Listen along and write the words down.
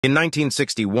In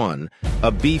 1961, a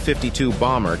B-52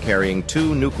 bomber carrying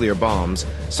 2 nuclear bombs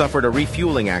suffered a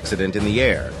refueling accident in the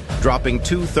air, dropping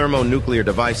 2 thermonuclear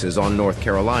devices on North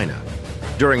Carolina.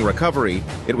 During recovery,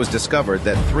 it was discovered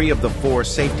that 3 of the 4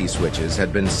 safety switches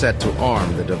had been set to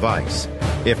arm the device.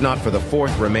 If not for the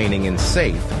 4th remaining in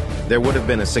safe, there would have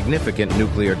been a significant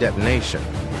nuclear detonation.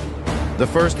 The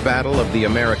first battle of the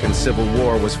American Civil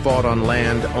War was fought on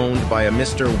land owned by a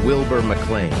Mr. Wilmer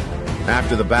McLean.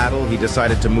 After the battle, he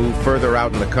decided to move further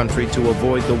out in the country to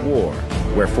avoid the war,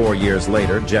 where 4 years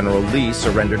later, General Lee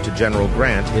surrendered to General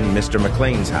Grant in Mr.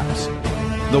 McLean's house.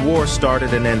 The war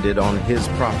started and ended on his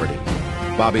property.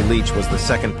 Bobby Leach was the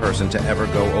second person to ever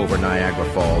go over Niagara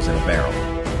Falls in a barrel.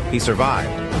 He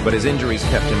survived, but his injuries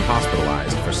kept him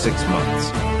hospitalized for 6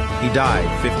 months. He died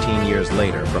 15 years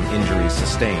later from injuries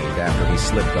sustained after he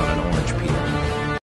slipped on an orange peel.